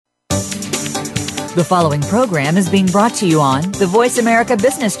The following program is being brought to you on the Voice America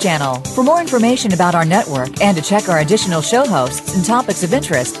Business Channel. For more information about our network and to check our additional show hosts and topics of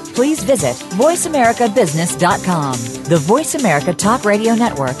interest, please visit voiceamericabusiness.com. The Voice America Talk Radio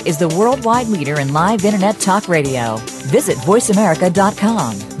Network is the worldwide leader in live Internet talk radio. Visit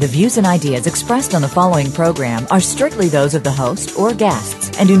voiceamerica.com. The views and ideas expressed on the following program are strictly those of the host or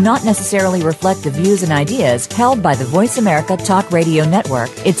guests and do not necessarily reflect the views and ideas held by the Voice America Talk Radio Network,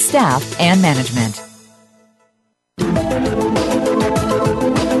 its staff, and management.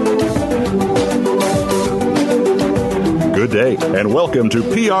 Good day, and welcome to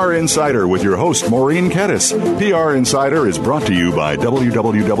PR Insider with your host, Maureen Kedes. PR Insider is brought to you by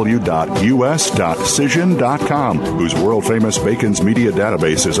www.us.cision.com, whose world-famous Bacon's media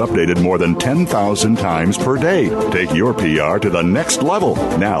database is updated more than 10,000 times per day. Take your PR to the next level.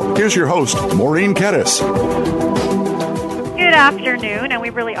 Now, here's your host, Maureen Kedes. Good afternoon, and we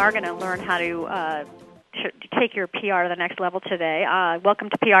really are going to learn how to take your PR to the next level today.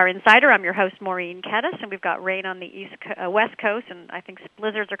 Welcome to PR Insider. I'm your host, Maureen Kedes, and we've got rain on the West Coast, and I think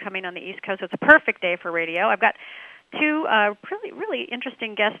blizzards are coming on the East Coast, so it's a perfect day for radio. I've got two really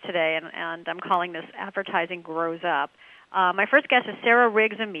interesting guests today, and I'm calling this Advertising Grows Up. My first guest is Sarah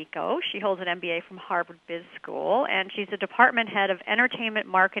Riggs Amico. She holds an MBA from Harvard Business School, and she's the department head of entertainment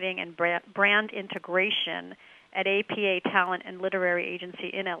marketing and brand integration at APA Talent and Literary Agency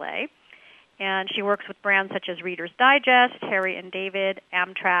in LA. And she works with brands such as Reader's Digest, Harry and David,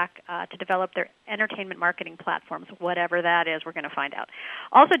 Amtrak, to develop their entertainment marketing platforms, whatever that is. We're going to find out.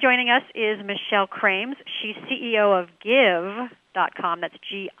 Also joining us is Michelle Crames. She's CEO of Give.com. That's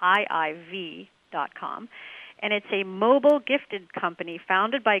GIIV.com. And it's a mobile gifted company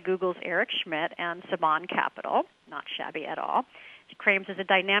founded by Google's Eric Schmidt and Saban Capital. Not shabby at all. Crames is a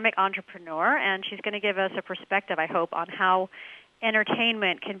dynamic entrepreneur, and she's going to give us a perspective, I hope, on how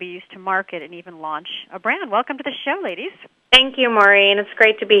entertainment can be used to market and even launch a brand. Welcome to the show, ladies. Thank you, Maureen. It's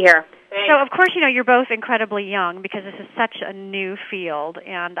great to be here. Thanks. So, of course, you're both incredibly young because this is such a new field,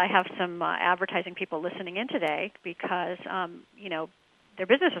 and I have some advertising people listening in today because, their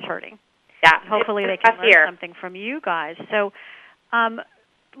business is hurting. Yeah. Hopefully they can learn something from you guys. So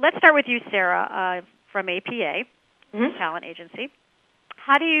let's start with you, Sarah, from APA, Talent Agency.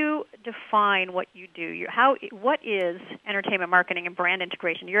 How do you define what you do? What is entertainment marketing and brand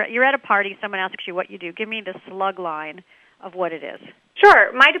integration? You're at a party, someone asks you what you do. Give me the slug line of what it is.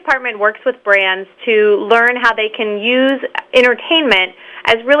 Sure. My department works with brands to learn how they can use entertainment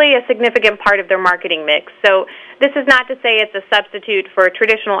as really a significant part of their marketing mix. So this is not to say it's a substitute for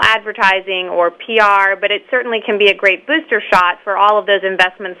traditional advertising or PR, but it certainly can be a great booster shot for all of those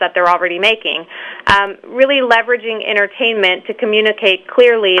investments that they're already making. Really leveraging entertainment to communicate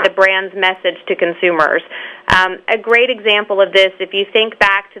clearly the brand's message to consumers. A great example of this, if you think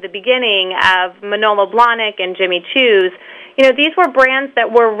back to the beginning of Manolo Blahnik and Jimmy Choo's, these were brands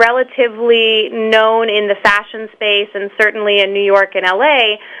that were relatively known in the fashion space and certainly in New York and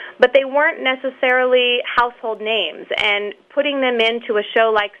LA, but they weren't necessarily household names. And putting them into a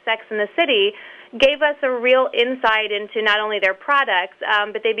show like Sex and the City gave us a real insight into not only their products,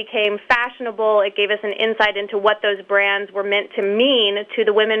 but they became fashionable. It gave us an insight into what those brands were meant to mean to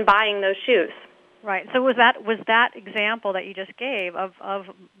the women buying those shoes. Right. So was that example that you just gave of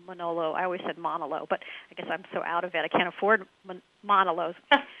Manolo? I always said Monolo, but I guess I'm so out of it I can't afford Monolos.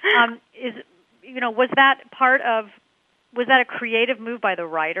 Was that a creative move by the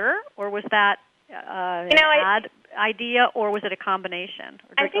writer, or was that an ad idea, or was it a combination?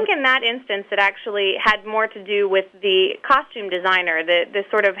 I think in that instance it actually had more to do with the costume designer, the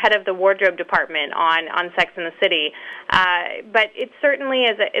sort of head of the wardrobe department on Sex and the City. But it certainly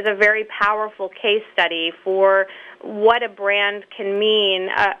is a very powerful case study for what a brand can mean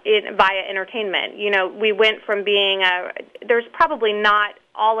via entertainment. We went from being there's probably not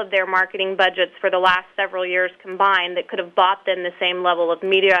all of their marketing budgets for the last several years combined that could have bought them the same level of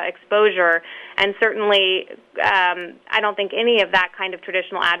media exposure, and certainly I don't think any of that kind of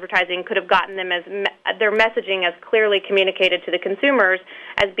traditional advertising could have gotten them their messaging as clearly communicated to the consumers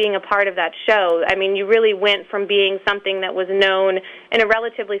as being a part of that show. I mean, you really went from being something that was known in a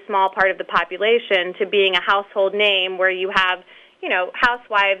relatively small part of the population to being a household name where you have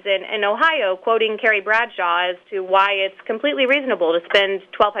housewives in Ohio quoting Carrie Bradshaw as to why it's completely reasonable to spend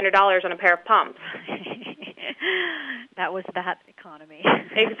 $1,200 on a pair of pumps. That was that economy.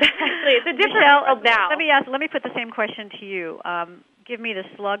 Exactly. It's a different world now. Let me put the same question to you. Give me the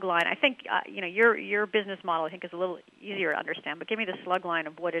slug line. I think your business model I think is a little easier to understand, but give me the slug line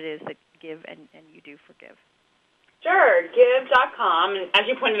of what it is that Give and you do for Give. Sure. Give.com, and as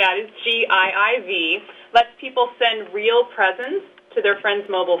you pointed out, it's GIIV, lets people send real presents to their friend's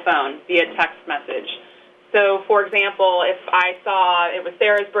mobile phone via text message. So, for example, if I saw it was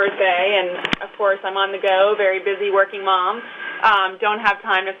Sarah's birthday, and of course I'm on the go, very busy working mom, don't have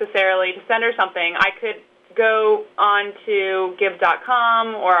time necessarily to send her something, I could go on to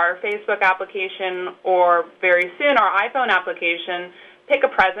give.com or our Facebook application, or very soon our iPhone application, pick a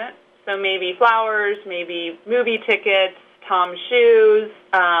present. So maybe flowers, maybe movie tickets, Tom's shoes,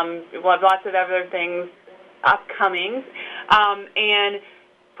 we'll have lots of other things upcoming, and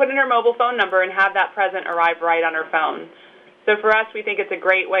put in her mobile phone number and have that present arrive right on her phone. So for us, we think it's a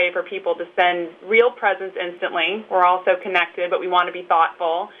great way for people to send real presents instantly. We're also connected, but we want to be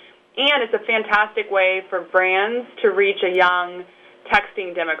thoughtful. And it's a fantastic way for brands to reach a young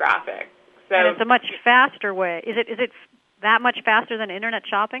texting demographic. So, and it's a much faster way. Is it that much faster than Internet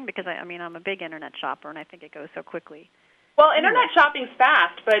shopping? Because, I mean, I'm a big Internet shopper, and I think it goes so quickly. Well, Internet shopping's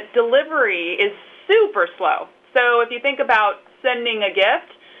fast, but delivery is super slow. So if you think about sending a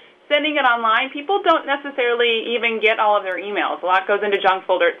gift, sending it online, people don't necessarily even get all of their emails. A lot goes into junk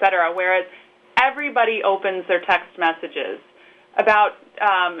folder, et cetera, whereas everybody opens their text messages. About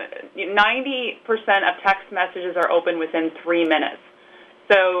 90% of text messages are opened within 3 minutes.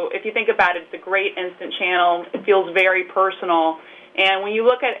 So if you think about it, it's a great instant channel. It feels very personal. And when you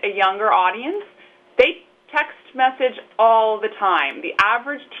look at a younger audience, they text message all the time. The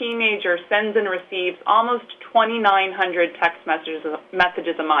average teenager sends and receives almost 2,900 text messages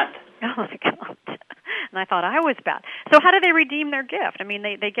a month. Oh, my God. And I thought I was bad. So how do they redeem their gift? I mean,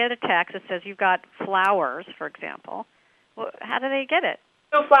 they get a text that says you've got flowers, for example. Well, how do they get it?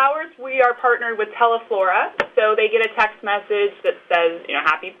 So flowers, we are partnered with Teleflora. So they get a text message that says,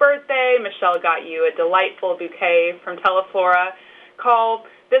 happy birthday, Michelle got you a delightful bouquet from Teleflora. Call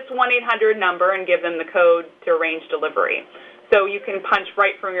this 1-800 number and give them the code to arrange delivery. So you can punch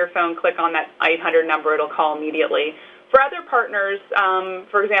right from your phone, click on that 800 number, it'll call immediately. For other partners,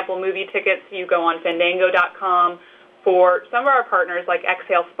 for example, movie tickets, you go on Fandango.com. For some of our partners, like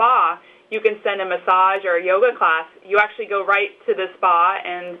Exhale Spa, you can send a massage or a yoga class. You actually go right to the spa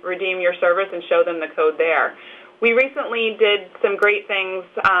and redeem your service and show them the code there. We recently did some great things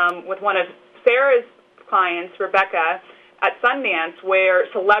with one of Sarah's clients, Rebecca, at Sundance,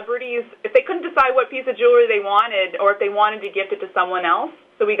 where celebrities, if they couldn't decide what piece of jewelry they wanted or if they wanted to gift it to someone else,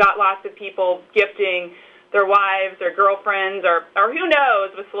 so we got lots of people gifting their wives or girlfriends or who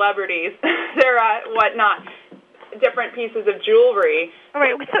knows with celebrities, their whatnot, different pieces of jewelry. All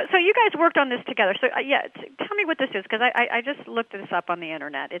right, so you guys worked on this together. So, tell me what this is, because I just looked this up on the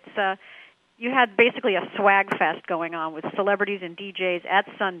Internet. It's you had basically a swag fest going on with celebrities and DJs at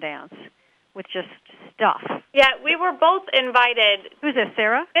Sundance with just stuff. Yeah, we were both invited. Who's this,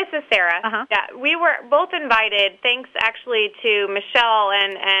 Sarah? This is Sarah. Uh-huh. Yeah, we were both invited, thanks actually to Michelle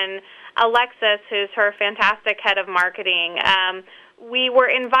and Alexis, who's her fantastic head of marketing. We were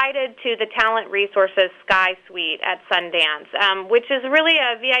invited to the Talent Resources Sky Suite at Sundance, which is really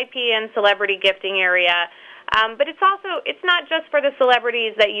a VIP and celebrity gifting area. But it's not just for the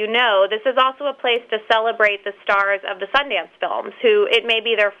celebrities that you know. This is also a place to celebrate the stars of the Sundance films, who it may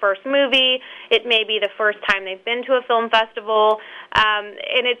be their first movie, it may be the first time they've been to a film festival,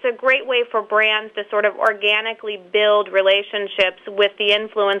 and it's a great way for brands to sort of organically build relationships with the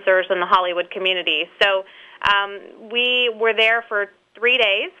influencers in the Hollywood community. So we were there for 3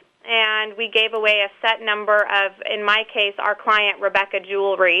 days, and we gave away a set number of, in my case, our client Rebecca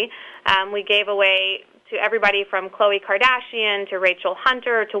jewelry. We gave away to everybody from Khloe Kardashian to Rachel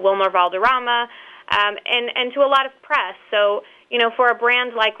Hunter to Wilmer Valderrama, and to a lot of press. So, for a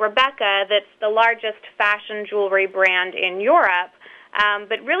brand like Rebecca, that's the largest fashion jewelry brand in Europe,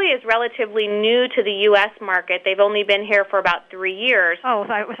 but really is relatively new to the U.S. market. They've only been here for about 3 years. Oh,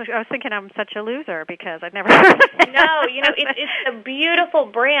 so I was thinking I'm such a loser because I've never heard of it. No, it's a beautiful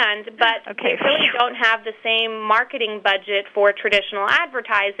brand, but they really don't have the same marketing budget for traditional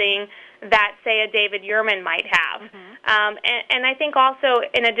advertising that, say, a David Yurman might have. Mm-hmm. And I think also,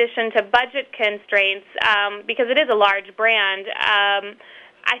 in addition to budget constraints, because it is a large brand,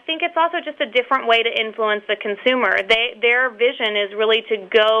 I think it's also just a different way to influence the consumer. Their vision is really to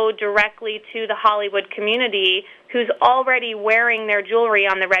go directly to the Hollywood community who's already wearing their jewelry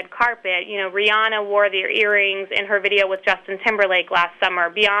on the red carpet. Rihanna wore the earrings in her video with Justin Timberlake last summer.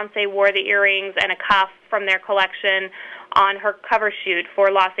 Beyonce wore the earrings and a cuff from their collection on her cover shoot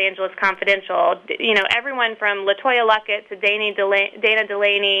for Los Angeles Confidential. Everyone from LaToya Luckett to Dana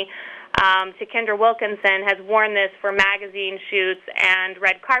Delaney to Kendra Wilkinson has worn this for magazine shoots and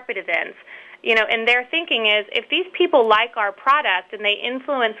red carpet events. And their thinking is, if these people like our product and they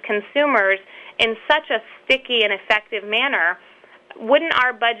influence consumers in such a sticky and effective manner, wouldn't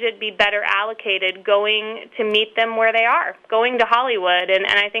our budget be better allocated going to meet them where they are, going to Hollywood? And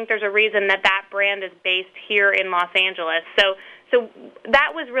I think there's a reason that brand is based here in Los Angeles. So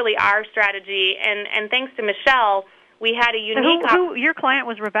that was really our strategy, and thanks to Michelle, we had a unique... So who your client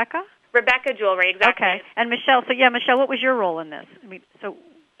was Rebecca? Rebecca Jewelry, exactly. Okay, and Michelle, Michelle, what was your role in this? I mean, so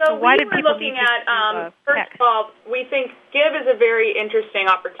why we did were people looking need at, first of all, we think Give is a very interesting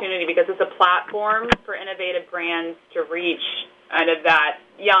opportunity because it's a platform for innovative brands to reach kind of that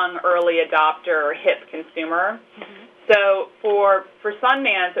young, early adopter, hip consumer. Mm-hmm. So for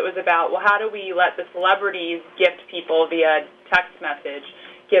Sundance, it was about, well, how do we let the celebrities gift people via text message,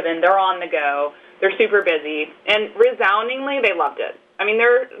 given they're on the go, they're super busy, and resoundingly, they loved it. I mean,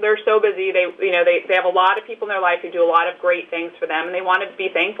 they're so busy. They have a lot of people in their life who do a lot of great things for them, and they want to be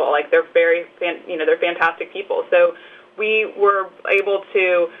thankful. Like they're they're fantastic people. So we were able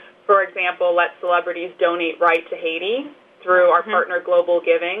to, for example, let celebrities donate right to Haiti through our partner Global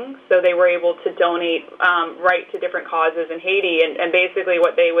Giving. So they were able to donate right to different causes in Haiti, and basically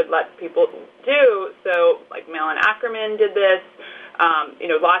what they would let people do. So like Malin Ackerman did this.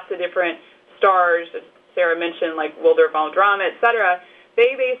 Lots of different stars. Sarah mentioned like Wilder Valderrama, et cetera.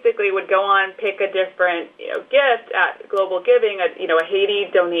 They basically would go on, pick a different gift at Global Giving, a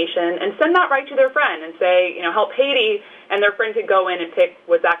Haiti donation, and send that right to their friend and say, help Haiti, and their friend could go in and pick,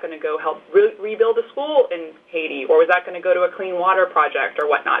 was that going to go help rebuild a school in Haiti, or was that going to go to a clean water project or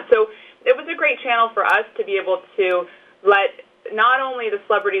whatnot? So it was a great channel for us to be able to let not only the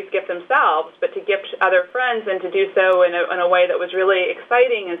celebrities gift themselves, but to gift other friends and to do so in a way that was really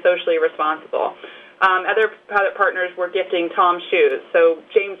exciting and socially responsible. Other partners were gifting Tom's shoes. So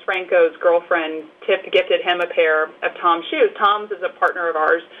James Franco's girlfriend gifted him a pair of Tom's shoes. Tom's is a partner of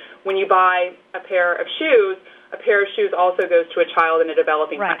ours. When you buy a pair of shoes also goes to a child in a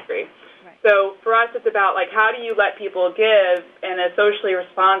developing country. Right. So for us, it's about like how do you let people give in a socially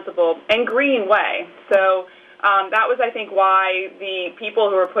responsible and green way. So that was, I think, why the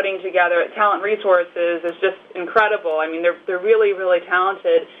people who are putting together Talent Resources is just incredible. I mean, they're really, really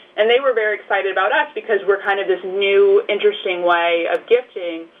talented. And they were very excited about us because we're kind of this new, interesting way of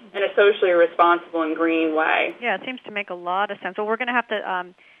gifting in a socially responsible and green way. Yeah, it seems to make a lot of sense. Well, we're going to have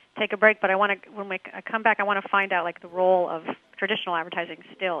to take a break, but when we come back, I want to find out like the role of traditional advertising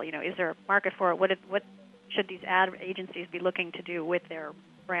still. Is there a market for it? What should these ad agencies be looking to do with their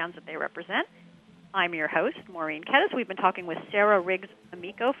brands that they represent? I'm your host, Maureen Kedes. We've been talking with Sarah Riggs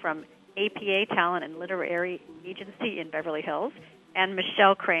Amico from APA Talent and Literary Agency in Beverly Hills, and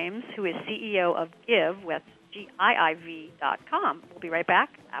Michelle Crames, who is CEO of Give with GIIV.com. We'll be right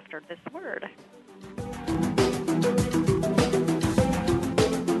back after this word.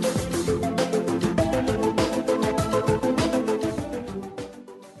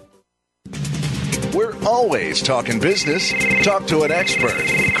 We're always talking business. Talk to an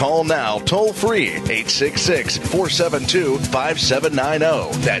expert. Call now toll free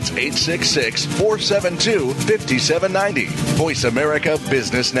 866-472-5790. That's 866-472-5790. Voice America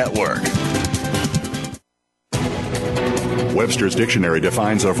Business Network. Webster's Dictionary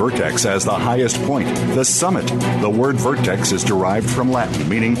defines a vertex as the highest point, the summit. The word vertex is derived from Latin,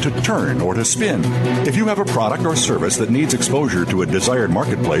 meaning to turn or to spin. If you have a product or service that needs exposure to a desired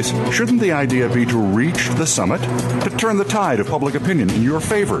marketplace, shouldn't the idea be to reach the summit? To turn the tide of public opinion in your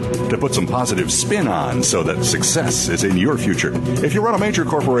favor? To put some positive spin on so that success is in your future? If you run a major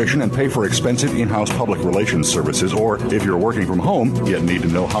corporation and pay for expensive in-house public relations services, or if you're working from home yet need to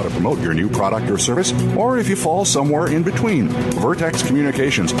know how to promote your new product or service, or if you fall somewhere in between, Vertex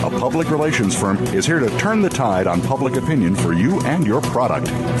Communications, a public relations firm, is here to turn the tide on public opinion for you and your product.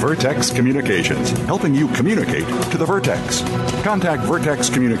 Vertex Communications, helping you communicate to the Vertex. Contact Vertex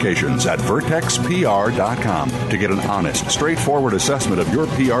Communications at vertexpr.com to get an honest, straightforward assessment of your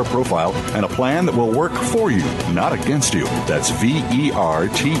PR profile and a plan that will work for you, not against you. That's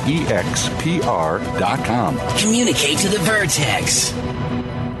VERTEXPR.com. Communicate to the Vertex.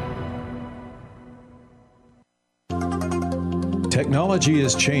 Technology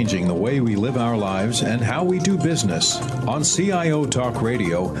is changing the way we live our lives and how we do business. On CIO Talk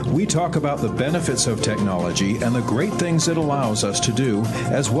Radio, we talk about the benefits of technology and the great things it allows us to do,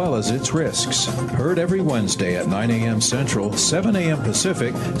 as well as its risks. Heard every Wednesday at 9 a.m. Central, 7 a.m.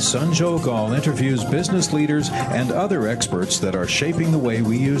 Pacific, Sanjog Gall interviews business leaders and other experts that are shaping the way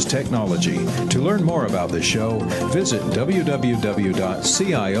we use technology. To learn more about the show, visit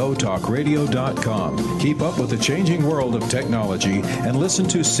www.ciotalkradio.com. Keep up with the changing world of technology and listen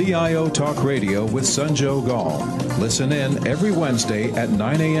to CIO Talk Radio with Sanjog Gall. Listen in every Wednesday at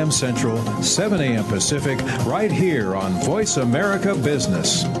 9 a.m. Central, 7 a.m. Pacific, right here on Voice America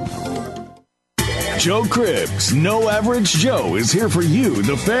Business. Joe Cribbs. No Average Joe is here for you,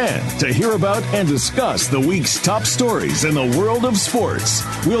 the fan, to hear about and discuss the week's top stories in the world of sports.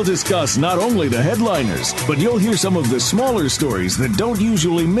 We'll discuss not only the headliners, but you'll hear some of the smaller stories that don't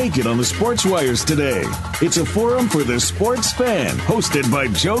usually make it on the sports wires today. It's a forum for the sports fan, hosted by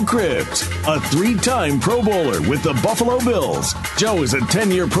Joe Cribbs, a 3-time Pro Bowler with the Buffalo Bills. Joe is a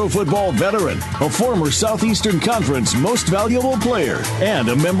 10-year pro football veteran, a former Southeastern Conference Most Valuable Player, and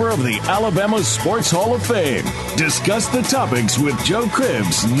a member of the Alabama Sports Hall of Fame. Discuss the topics with Joe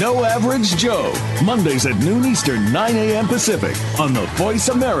Cribbs, No Average Joe, Mondays at noon Eastern, 9 a.m. Pacific, on the Voice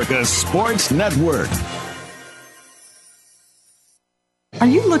America Sports Network. Are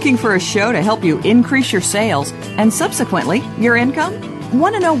you looking for a show to help you increase your sales and subsequently your income?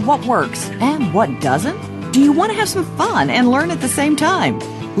 Want to know what works and what doesn't? Do you want to have some fun and learn at the same time?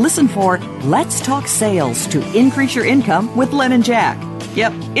 Listen for Let's Talk Sales to Increase Your Income with Len and Jack.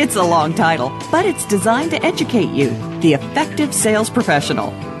 Yep, it's a long title, but it's designed to educate you, the effective sales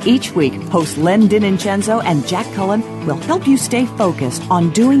professional. Each week, hosts Len DiNincenzo and Jack Cullen will help you stay focused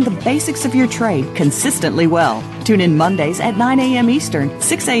on doing the basics of your trade consistently well. Tune in Mondays at 9 a.m. Eastern,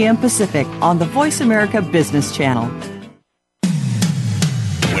 6 a.m. Pacific on the Voice America Business Channel.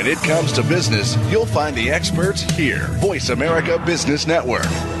 When it comes to business, you'll find the experts here. Voice America Business Network.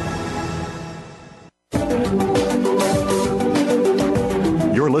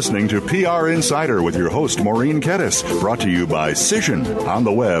 You're listening to PR Insider with your host, Maureen Kedes, brought to you by Cision, on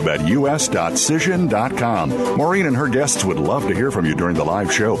the web at us.cision.com. Maureen and her guests would love to hear from you during the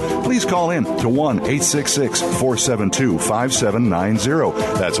live show. Please call in to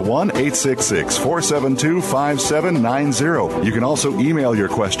 1-866-472-5790. That's 1-866-472-5790. You can also email your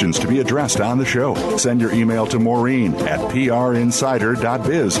questions to be addressed on the show. Send your email to Maureen at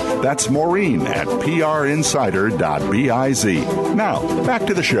prinsider.biz. That's Maureen at prinsider.biz. Now, back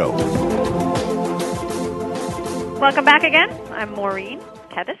to the show. Welcome back again. I'm Maureen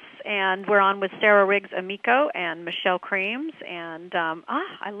Kedes, and we're on with Sarah Riggs Amico and Michelle Crames. And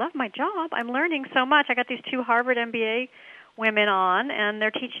I love my job. I'm learning so much. I got these 2 Harvard MBA women on, and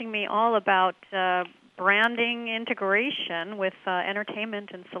they're teaching me all about branding integration with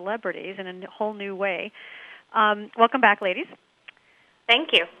entertainment and celebrities in a whole new way. Welcome back, ladies.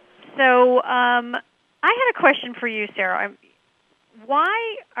 Thank you. So I had a question for you, Sarah.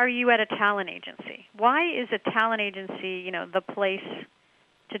 Why are you at a talent agency? Why is a talent agency, the place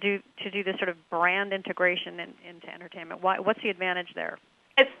to do this sort of brand integration into entertainment? What's the advantage there?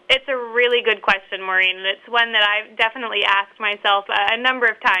 It's a really good question, Maureen. It's one that I've definitely asked myself a number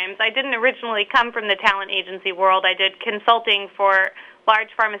of times. I didn't originally come from the talent agency world. I did consulting for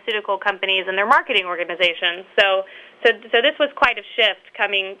large pharmaceutical companies and their marketing organizations. So this was quite a shift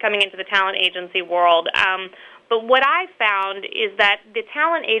coming into the talent agency world. But what I found is that the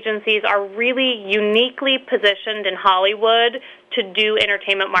talent agencies are really uniquely positioned in Hollywood to do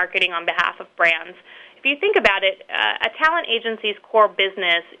entertainment marketing on behalf of brands. If you think about it, a talent agency's core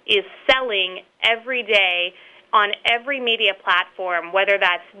business is selling every day on every media platform, whether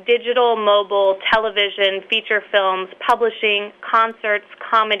that's digital, mobile, television, feature films, publishing, concerts,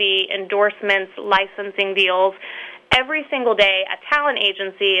 comedy, endorsements, licensing deals. Every single day, a talent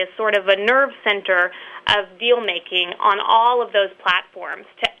agency is sort of a nerve center of deal-making on all of those platforms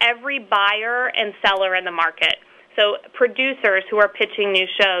to every buyer and seller in the market. So producers who are pitching new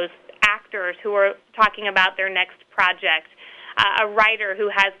shows, actors who are talking about their next project, a writer who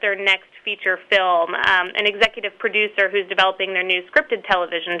has their next feature film, an executive producer who's developing their new scripted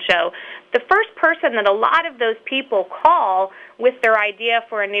television show. The first person that a lot of those people call with their idea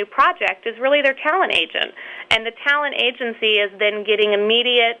for a new project is really their talent agent. And the talent agency is then getting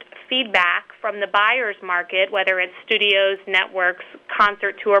immediate feedback from the buyer's market, whether it's studios, networks,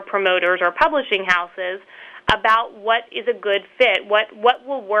 concert tour promoters, or publishing houses, about what is a good fit, what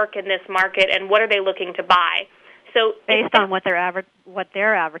will work in this market, and what are they looking to buy. So based on what their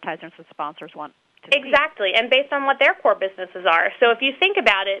advertisers and sponsors want to exactly, and based on what their core businesses are. So if you think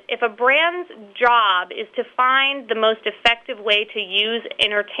about it, if a brand's job is to find the most effective way to use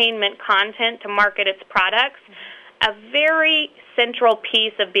entertainment content to market its products, a very central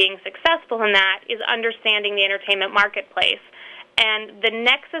piece of being successful in that is understanding the entertainment marketplace. And the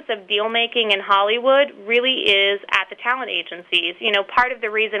nexus of deal-making in Hollywood really is at the talent agencies. Part of the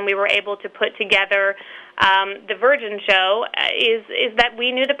reason we were able to put together the Virgin show is that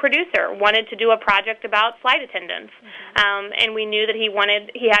we knew the producer wanted to do a project about flight attendants. And we knew that he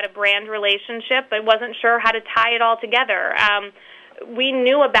had a brand relationship, but wasn't sure how to tie it all together. We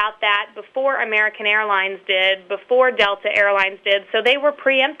knew about that before American Airlines did, before Delta Airlines did, so they were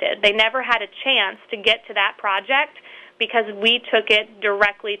preempted. They never had a chance to get to that project because we took it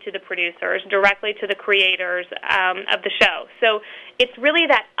directly to the producers, directly to the creators of the show. So it's really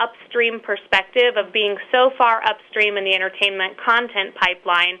that upstream perspective of being so far upstream in the entertainment content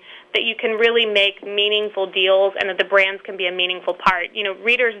pipeline that you can really make meaningful deals and that the brands can be a meaningful part. You know,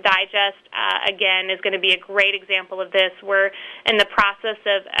 Reader's Digest, again, is going to be a great example of this. We're in the process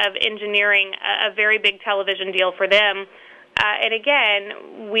of engineering a very big television deal for them. And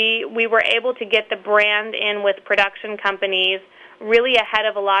again, we were able to get the brand in with production companies really ahead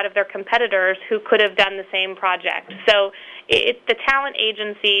of a lot of their competitors who could have done the same project. So the talent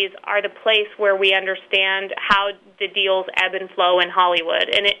agencies are the place where we understand how the deals ebb and flow in Hollywood.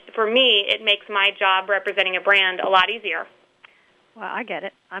 And for me, it makes my job representing a brand a lot easier. Well, I get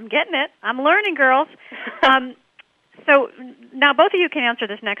it. I'm getting it. I'm learning, girls. So now both of you can answer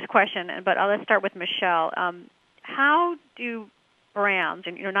this next question, but let's start with Michelle. How do brands,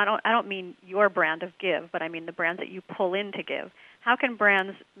 and I don't mean your brand of Give, but I mean the brands that you pull in to Give, how can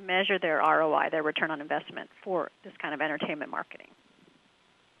brands measure their ROI, their return on investment, for this kind of entertainment marketing?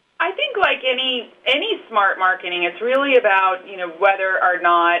 I think like any smart marketing, it's really about, whether or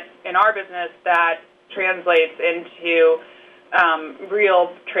not in our business that translates into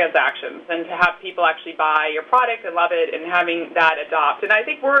real transactions and to have people actually buy your product and love it and having that adopt. And I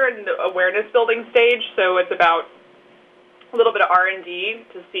think we're in the awareness building stage, so it's about a little bit of R&D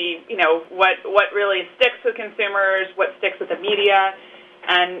to see, what really sticks with consumers, what sticks with the media.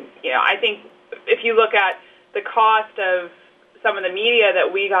 And, I think if you look at the cost of some of the media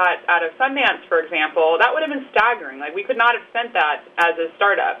that we got out of Sundance, for example, that would have been staggering. Like, we could not have spent that as a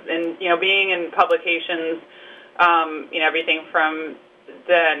startup. And, being in publications, everything from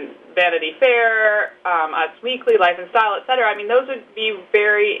the Vanity Fair, Us Weekly, Life and Style, et cetera, I mean, those would be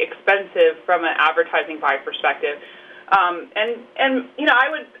very expensive from an advertising buy perspective. I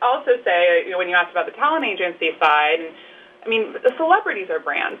would also say, when you asked about the talent agency side, the celebrities are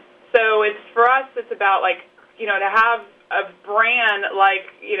brands. So for us, it's about, to have a brand like,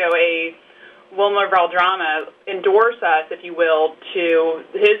 a Wilmer Valderrama endorse us, if you will, to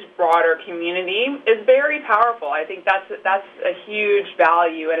his broader community is very powerful. I think that's a huge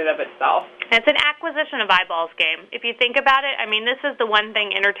value in and of itself. It's an acquisition of eyeballs game. If you think about it, this is the one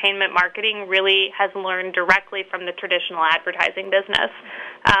thing entertainment marketing really has learned directly from the traditional advertising business.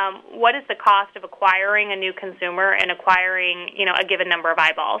 What is the cost of acquiring a new consumer and acquiring, a given number of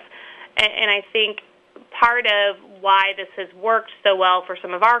eyeballs? And I think part of why this has worked so well for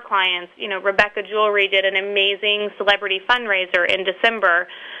some of our clients, Rebecca Jewelry did an amazing celebrity fundraiser in December,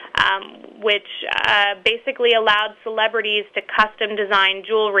 which basically allowed celebrities to custom design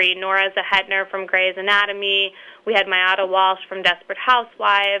jewelry. Nora Zehetner from Grey's Anatomy. We had Mayada Walsh from Desperate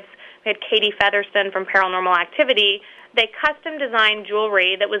Housewives. We had Katie Featherston from Paranormal Activity. They custom designed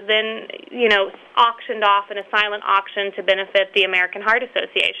jewelry that was then, auctioned off in a silent auction to benefit the American Heart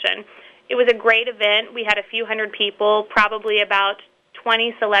Association. It was a great event. We had a few hundred people, probably about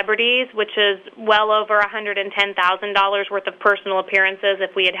 20 celebrities, which is well over $110,000 worth of personal appearances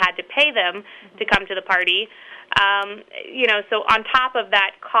if we had to pay them to come to the party. So on top of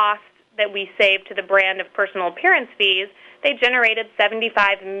that cost that we saved to the brand of personal appearance fees, they generated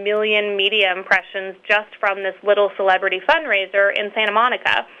 75 million media impressions just from this little celebrity fundraiser in Santa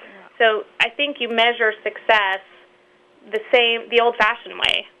Monica. So I think you measure success the old-fashioned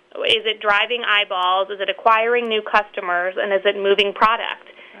way. Is it driving eyeballs? Is it acquiring new customers? And is it moving product?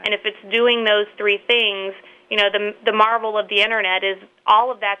 Right. And if it's doing those three things, the marvel of the Internet is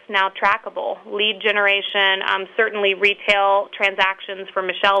all of that's now trackable. Lead generation, certainly retail transactions for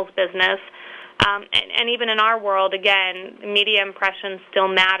Michelle's business. And even in our world, again, media impressions still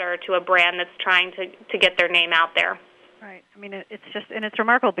matter to a brand that's trying to get their name out there. Right. It's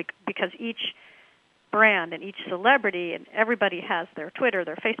remarkable because each brand and each celebrity and everybody has their Twitter,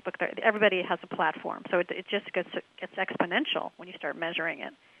 their Facebook, everybody has a platform. So it just gets exponential when you start measuring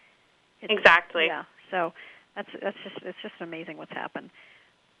it. Exactly. Yeah. So it's just amazing what's happened.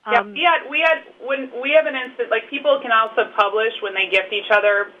 We have an instance, like, people can also publish when they gift each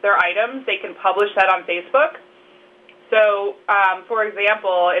other their items. They can publish that on Facebook. So, for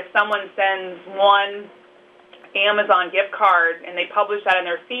example, if someone sends one Amazon gift card and they publish that in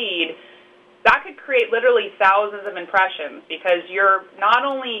their feed, that could create literally thousands of impressions because you're not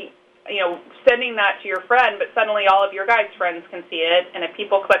only, sending that to your friend, but suddenly all of your guys' friends can see it, and if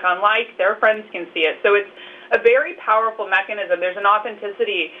people click on like, their friends can see it. So it's a very powerful mechanism. There's an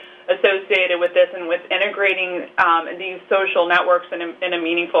authenticity associated with this and with integrating these social networks in a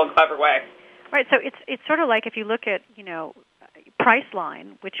meaningful and clever way. Right. So it's sort of like if you look at,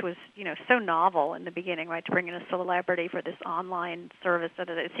 Priceline, which was, so novel in the beginning, right, to bring in a celebrity for this online service, that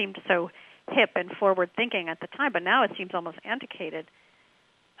it seemed so hip and forward-thinking at the time, but now it seems almost antiquated.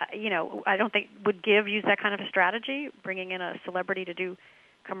 I don't think, would Give use that kind of a strategy, bringing in a celebrity to do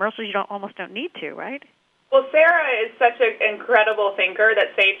commercials? You almost don't need to, right? Well, Sarah is such an incredible thinker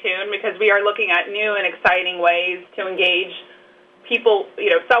that stay tuned, because we are looking at new and exciting ways to engage people,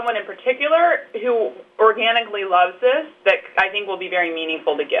 someone in particular who organically loves this, that I think will be very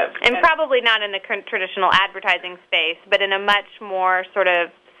meaningful to Give. And probably not in the traditional advertising space, but in a much more sort of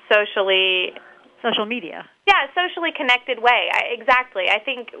social media. Yeah, socially connected way. Exactly. I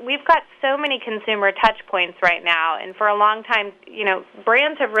think we've got so many consumer touch points right now, and for a long time,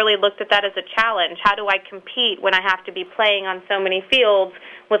 brands have really looked at that as a challenge. How do I compete when I have to be playing on so many fields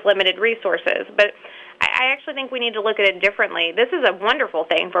with limited resources? But I actually think we need to look at it differently. This is a wonderful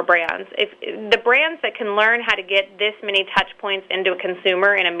thing for brands. If the brands that can learn how to get this many touch points into a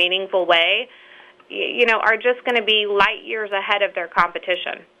consumer in a meaningful way, are just going to be light years ahead of their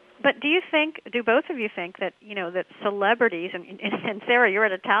competition. But do both of you think that, that celebrities, and Sarah, you're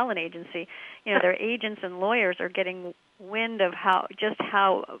at a talent agency, their agents and lawyers are getting wind of how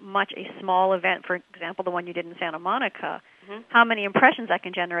much a small event, for example, the one you did in Santa Monica, how many impressions that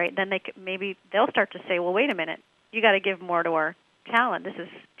can generate, then maybe they'll start to say, well, wait a minute, you got to give more to our talent. This is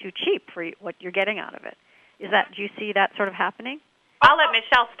too cheap for what you're getting out of it. Do you see that sort of happening? I'll let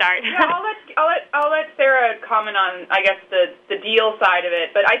Michelle start. Yeah, I'll let Sarah comment on, I guess, the deal side of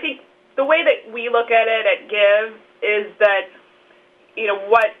it. But I think the way that we look at it at Give is that,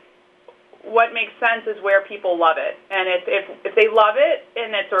 what makes sense is where people love it. And if they love it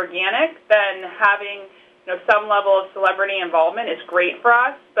and it's organic, then having some level of celebrity involvement is great for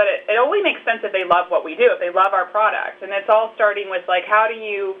us. But it only makes sense if they love what we do, if they love our product. And it's all starting with, how do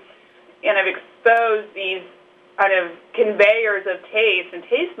you kind of expose these kind of conveyors of taste and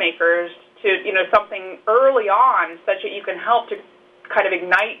tastemakers to, something early on, such that you can help to kind of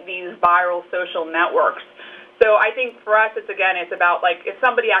ignite these viral social networks. So I think for us, it's about, if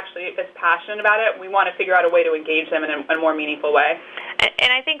somebody actually is passionate about it, we want to figure out a way to engage them in a more meaningful way.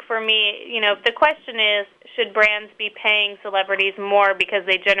 And I think for me, the question is, should brands be paying celebrities more because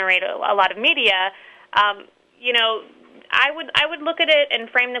they generate a lot of media? I would look at it and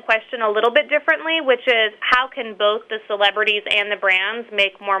frame the question a little bit differently, which is, how can both the celebrities and the brands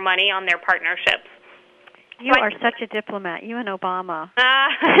make more money on their partnerships? You are such a diplomat. You and Obama.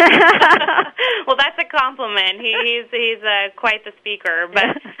 Well, that's a compliment. He's quite the speaker.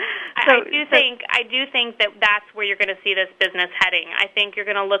 But I do think that that's where you're going to see this business heading. I think you're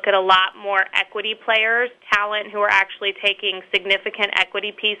going to look at a lot more equity players, talent who are actually taking significant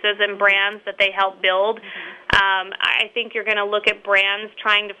equity pieces in brands that they help build. I think you're going to look at brands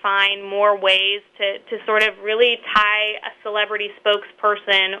trying to find more ways to sort of really tie a celebrity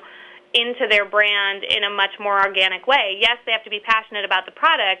spokesperson into their brand in a much more organic way. Yes, they have to be passionate about the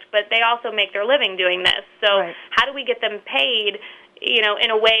product, but they also make their living doing this. So how do we get them paid,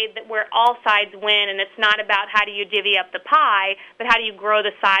 in a way that where all sides win, and it's not about how do you divvy up the pie, but how do you grow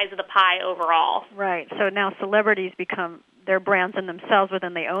the size of the pie overall? Right. So now celebrities become their brands in themselves, but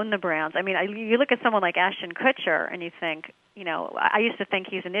then they own the brands. I mean, you look at someone like Ashton Kutcher, and you think, I used to think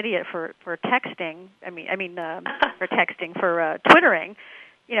he's an idiot for texting. For Twittering.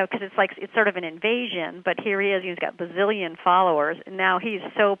 Because it's sort of an invasion, but here he is. He's got bazillion followers, and now he's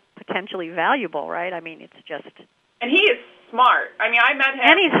so potentially valuable, right? I mean, it's just. And he is smart. I mean, I met him.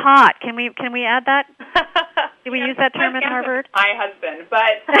 And he's hot. Can we add that? Do we use that term at Harvard? My husband,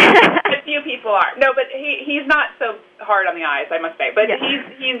 but a few people are. No, but he's not so hard on the eyes, I must say. But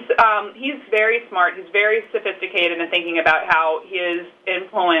he's very smart. He's very sophisticated in thinking about how his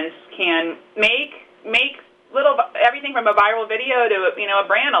influence can make everything from a viral video to a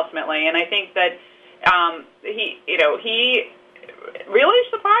brand ultimately. And I think that he really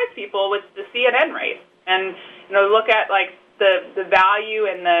surprised people with the CNN race, and look at the value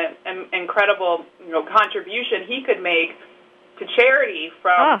and the incredible contribution he could make to charity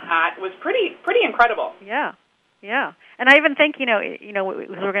from that was pretty incredible. Yeah. And I even think we're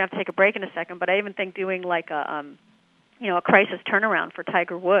going to have to take a break in a second, but I even think doing a crisis turnaround for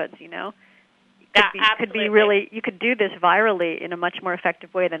Tiger Woods, could be really, you could do this virally in a much more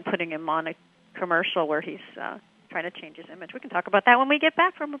effective way than putting him on a commercial where he's trying to change his image. We can talk about that when we get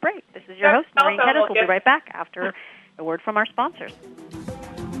back from a break. This is your host, Maureen Kedes. We'll be right back after a word from our sponsors.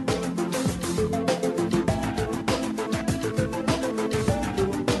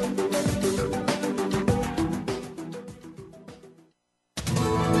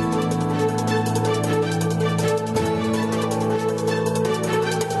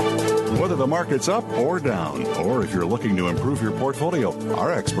 One of the market's up or down. Or if you're looking to improve your portfolio,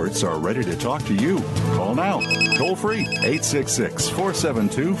 our experts are ready to talk to you. Call now. Toll free,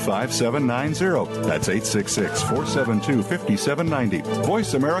 866-472-5790. That's 866-472-5790.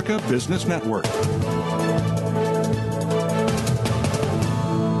 Voice America Business Network.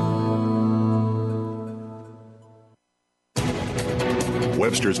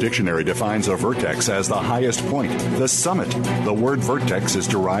 Webster's Dictionary defines a vertex as the highest point, the summit. The word vertex is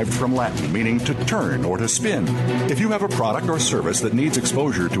derived from Latin, meaning to turn or to spin. If you have a product or service that needs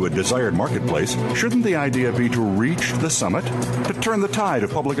exposure to a desired marketplace, shouldn't the idea be to reach the summit? To turn the tide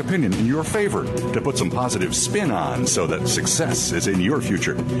of public opinion in your favor, to put some positive spin on so that success is in your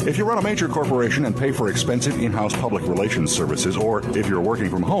future. If you run a major corporation and pay for expensive in-house public relations services, or if you're working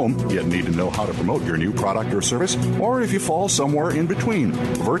from home yet need to know how to promote your new product or service, or if you fall somewhere in between,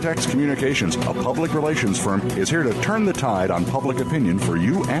 Vertex Communications, a public relations firm, is here to turn the tide on public opinion for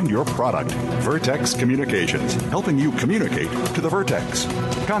you and your product. Vertex Communications, helping you communicate to the Vertex.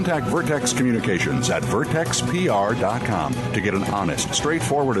 Contact Vertex Communications at vertexpr.com to get an honest,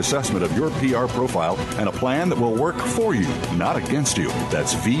 straightforward assessment of your PR profile and a plan that will work for you, not against you.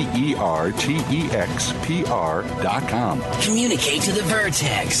 That's VERTEXPR.com. Communicate to the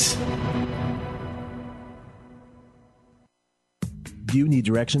Vertex. Do you need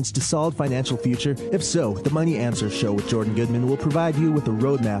directions to solid financial future? If so, the Money Answer Show with Jordan Goodman will provide you with a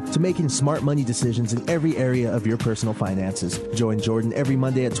roadmap to making smart money decisions in every area of your personal finances. Join Jordan every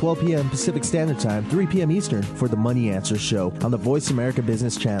Monday at 12 p.m. Pacific Standard Time, 3 p.m. Eastern for the Money Answer Show on the Voice America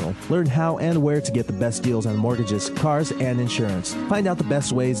Business Channel. Learn how and where to get the best deals on mortgages, cars, and insurance. Find out the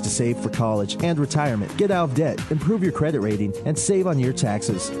best ways to save for college and retirement. Get out of debt, improve your credit rating, and save on your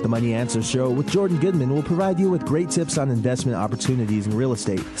taxes. The Money Answer Show with Jordan Goodman will provide you with great tips on investment opportunities in real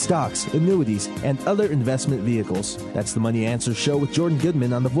estate, stocks, annuities, and other investment vehicles. That's the Money Answer Show with Jordan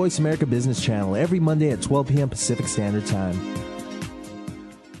Goodman on the Voice America Business Channel every Monday at 12 p.m. Pacific Standard Time.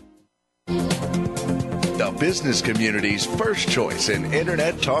 The business community's first choice in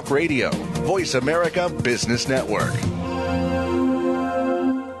Internet Talk Radio. Voice America Business Network.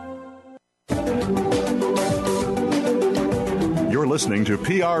 Listening to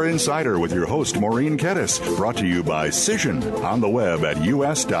PR Insider with your host, Maureen Kedes, brought to you by Cision on the web at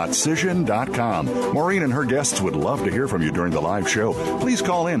us.cision.com. Maureen and her guests would love to hear from you during the live show. Please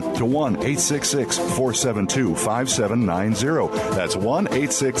call in to 1-866-472-5790. That's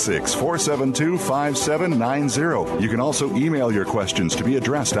 1-866-472-5790. You can also email your questions to be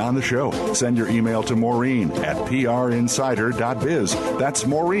addressed on the show. Send your email to Maureen at prinsider.biz. That's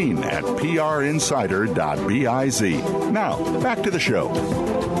Maureen at prinsider.biz. Now, back to the show.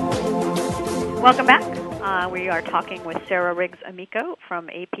 Welcome back. We are talking with Sarah Riggs Amico from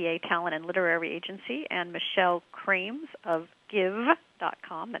APA Talent and Literary Agency and Michelle Crames of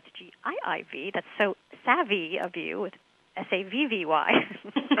Give.com. That's Giiv. That's so savvy of you with Savvy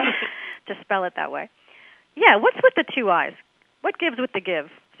to spell it that way. Yeah, what's with the two I's? What gives with the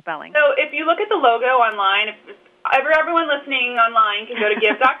give spelling? So if you look at the logo online, everyone listening online can go to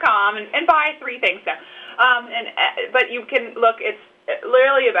give.com and buy 3 things now. But you can look, it's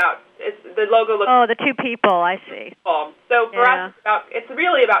literally the logo looks... Oh, the 2 people, I see. So for us, it's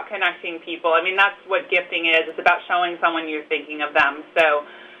really about connecting people. I mean, that's what gifting is. It's about showing someone you're thinking of them. So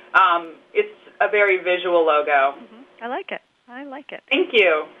it's a very visual logo. Mm-hmm. I like it. Thank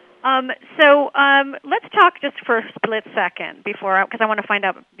you. So let's talk just for a split second because I want to find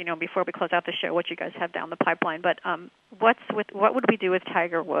out, before we close out the show, what you guys have down the pipeline. But what would we do with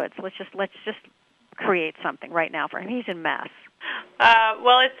Tiger Woods? Let's just create something right now for him. He's a mess.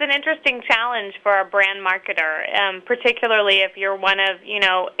 Well, it's an interesting challenge for a brand marketer, particularly if you're one of,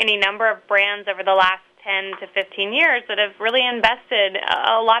 any number of brands over the last 10 to 15 years that have really invested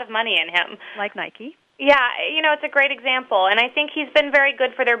a lot of money in him. Like Nike. Yeah, it's a great example, and I think he's been very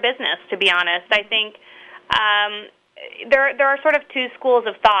good for their business, to be honest. I think there are sort of 2 schools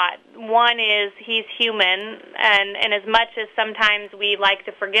of thought. One is he's human, and as much as sometimes we like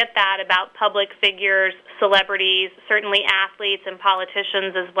to forget that about public figures, celebrities, certainly athletes and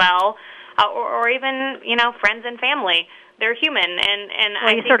politicians as well, or even, friends and family. They're human, and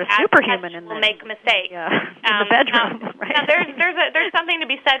I think sort of superhuman will make mistakes. Yeah, in the bedroom. Right. There's something to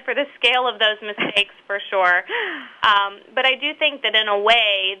be said for the scale of those mistakes, for sure. But I do think that in a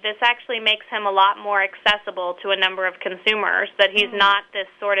way, this actually makes him a lot more accessible to a number of consumers. That he's not this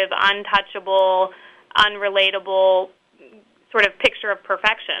sort of untouchable, unrelatable sort of picture of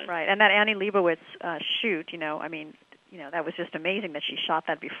perfection. Right, and that Annie Leibovitz shoot, that was just amazing that she shot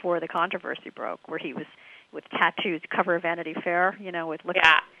that before the controversy broke, where he was with tattoos, cover of Vanity Fair, with looking.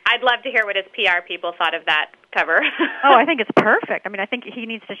 Yeah, I'd love to hear what his PR people thought of that cover. Oh, I think it's perfect. I mean, I think he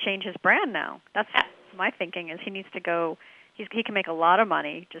needs to change his brand now. That's my thinking is he needs to go, he can make a lot of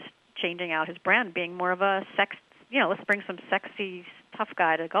money just changing out his brand, being more of a let's bring some sexy, tough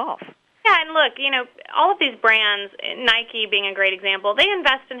guy to golf. Yeah, and look, all of these brands, Nike being a great example, they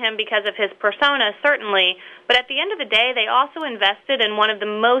invest in him because of his persona, certainly, but at the end of the day, they also invested in one of the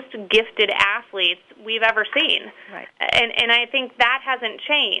most gifted athletes we've ever seen. Right. And I think that hasn't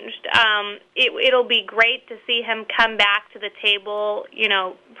changed. It'll be great to see him come back to the table,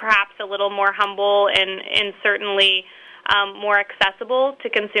 perhaps a little more humble and certainly more accessible to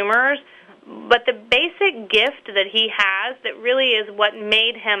consumers. But the basic gift that he has that really is what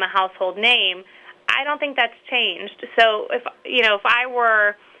made him a household name, I don't think that's changed. So if I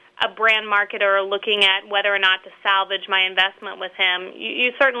were a brand marketer looking at whether or not to salvage my investment with him,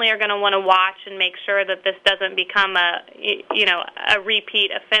 you certainly are going to want to watch and make sure that this doesn't become a repeat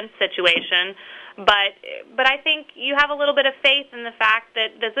offense situation. But I think you have a little bit of faith in the fact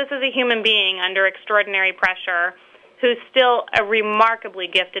that this is a human being under extraordinary pressure who's still a remarkably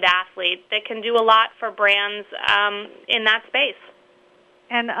gifted athlete that can do a lot for brands in that space.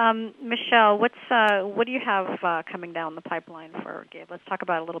 And Michelle, what do you have coming down the pipeline for Gabe? Let's talk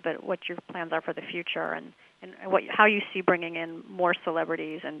about a little bit what your plans are for the future and how you see bringing in more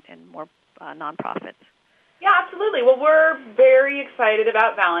celebrities and more nonprofits. Yeah, absolutely. Well, we're very excited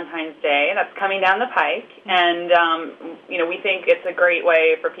about Valentine's Day. That's coming down the pike, and we think it's a great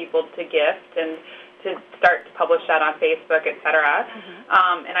way for people to gift and to start to publish that on Facebook, et cetera.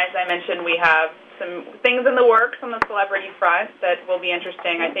 And as I mentioned, we have some things in the works on the celebrity front that will be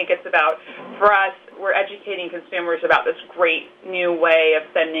interesting. I think it's about, for us, we're educating consumers about this great new way of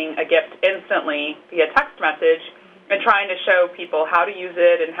sending a gift instantly via text message and trying to show people how to use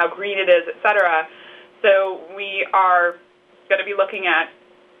it and how green it is, et cetera. So we are going to be looking at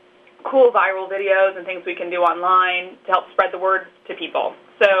cool viral videos and things we can do online to help spread the word to people.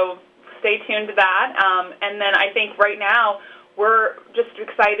 So stay tuned to that. And then I think right now we're just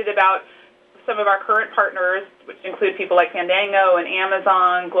excited about some of our current partners, which include people like Fandango and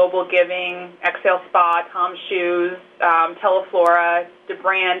Amazon, Global Giving, Exhale Spa, Tom's Shoes, Teleflora,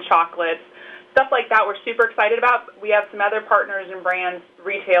 DeBrand Chocolates, stuff like that we're super excited about. We have some other partners and brands,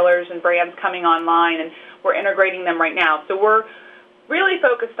 retailers and brands coming online, and we're integrating them right now. So we're really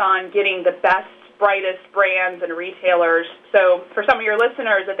focused on getting the best, brightest brands and retailers. So for some of your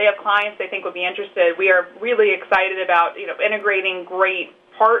listeners, if they have clients they think would be interested, we are really excited about integrating great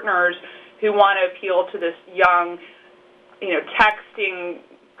partners who want to appeal to this young, texting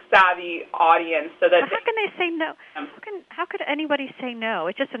savvy audience. So that how can they say no? How could anybody say no?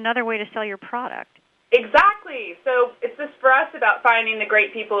 It's just another way to sell your product. Exactly. So it's just for us about finding the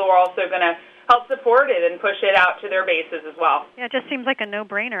great people who are also going to help support it and push it out to their bases as well. Yeah, it just seems like a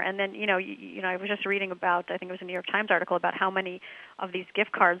no-brainer. And then, I was just reading about, I think it was a New York Times article about how many of these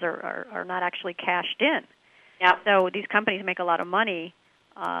gift cards are not actually cashed in. Yeah. So these companies make a lot of money,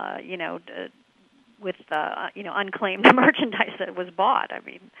 with unclaimed merchandise that was bought. I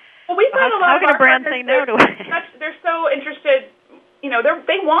mean, well, we've had a lot how of can our a brand say no to it? They're so interested.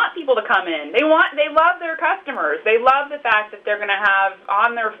 They want people to come in. They love their customers. They love the fact that they're going to have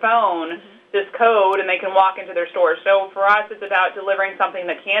on their phone this code and they can walk into their store. So for us, it's about delivering something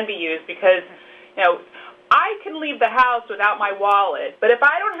that can be used because, I can leave the house without my wallet, but if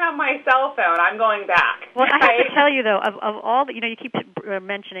I don't have my cell phone, I'm going back. Well, I have to tell you, though, of all the, you keep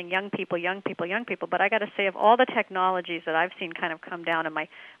mentioning young people, but I got to say, of all the technologies that I've seen kind of come down and my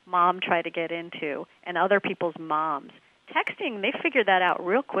mom tried to get into and other people's moms, texting, they figured that out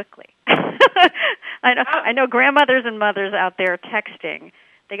real quickly. I know grandmothers and mothers out there texting,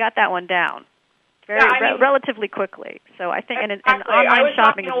 they got that one down. Relatively quickly. So I think, and online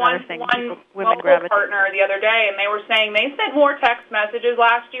shopping is another thing. Women gravitate. Partner the other day, and they were saying they sent more text messages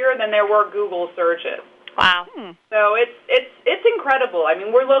last year than there were Google searches. Wow. So it's incredible. I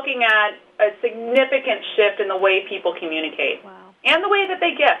mean, we're looking at a significant shift in the way people communicate. Wow. And the way that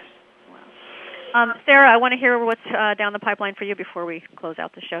they gift. Wow. Sarah, I want to hear what's down the pipeline for you before we close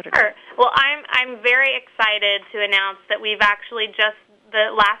out the show today. Sure. Well, I'm very excited to announce that we've actually just the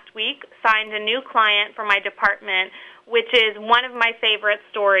last week signed a new client for my department, which is one of my favorite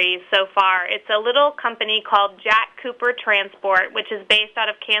stories so far. It's a little company called Jack Cooper Transport, which is based out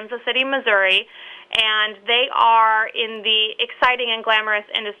of Kansas City, Missouri, and they are in the exciting and glamorous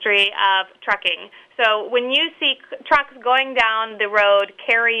industry of trucking. So when you see trucks going down the road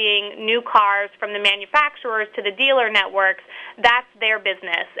carrying new cars from the manufacturers to the dealer networks, that's their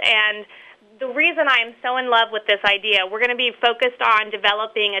business. And the reason I am so in love with this idea, we're going to be focused on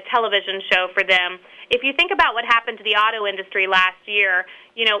developing a television show for them. If you think about what happened to the auto industry last year,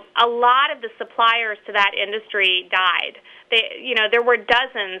 a lot of the suppliers to that industry died. There were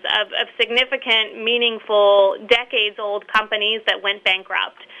dozens of significant, meaningful, decades-old companies that went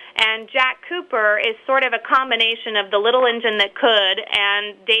bankrupt. And Jack Cooper is sort of a combination of the little engine that could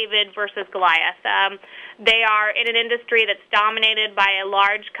and David versus Goliath. They are in an industry that's dominated by a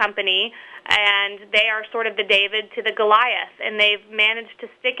large company, and they are sort of the David to the Goliath, and they've managed to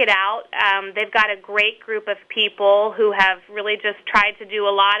stick it out. They've got a great group of people who have really just tried to do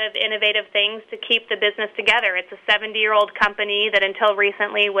a lot of innovative things to keep the business together. It's a 70-year-old company that until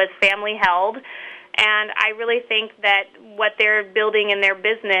recently was family-held, and I really think that what they're building in their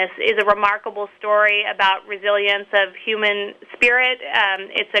business is a remarkable story about resilience of human spirit.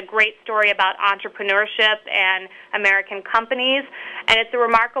 It's a great story about entrepreneurship and American companies, and it's a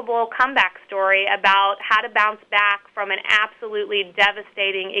remarkable comeback story about how to bounce back from an absolutely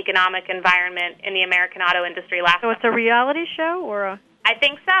devastating economic environment in the American auto industry last summer. So it's a reality show or a... I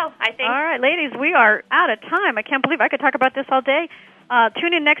think so. All right, ladies, we are out of time. I can't believe I could talk about this all day.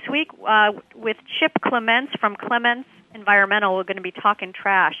 Tune in next week with Chip Clements from Clements Environmental. We're going to be talking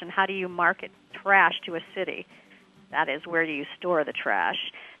trash and how do you market trash to a city. That is, where do you store the trash?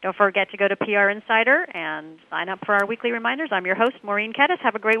 Don't forget to go to PR Insider and sign up for our weekly reminders. I'm your host, Maureen Kedes.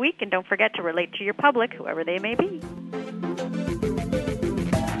 Have a great week, and don't forget to relate to your public, whoever they may be.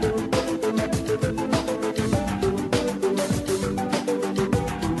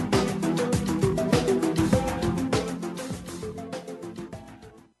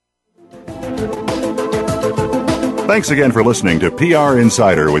 Thanks again for listening to PR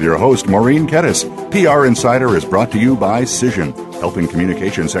Insider with your host, Maureen Kedes. PR Insider is brought to you by Cision, helping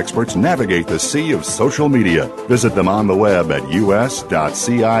communications experts navigate the sea of social media. Visit them on the web at us.cision.com.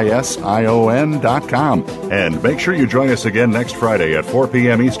 And make sure you join us again next Friday at 4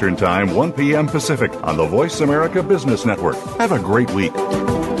 p.m. Eastern Time, 1 p.m. Pacific on the Voice America Business Network. Have a great week.